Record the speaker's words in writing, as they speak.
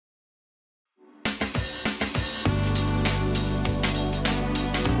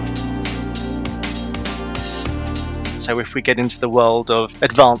So if we get into the world of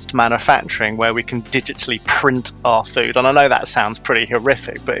advanced manufacturing where we can digitally print our food, and I know that sounds pretty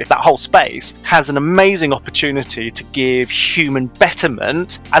horrific, but if that whole space has an amazing opportunity to give human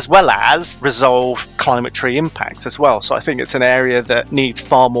betterment as well as resolve climatary impacts as well. So I think it's an area that needs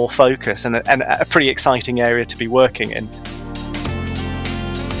far more focus and a pretty exciting area to be working in.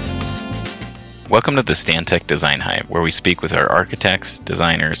 Welcome to the Stantec Design Hive, where we speak with our architects,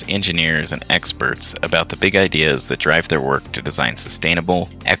 designers, engineers, and experts about the big ideas that drive their work to design sustainable,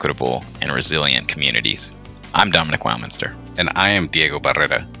 equitable, and resilient communities. I'm Dominic Wildminster. And I am Diego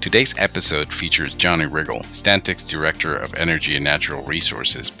Barrera. Today's episode features Johnny Riggle, Stantec's Director of Energy and Natural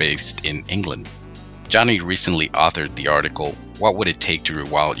Resources based in England. Johnny recently authored the article, What Would It Take to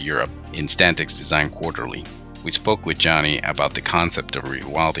Rewild Europe? In Stantec's Design Quarterly. We spoke with Johnny about the concept of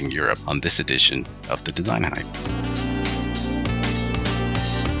rewilding Europe on this edition of the Design Hive.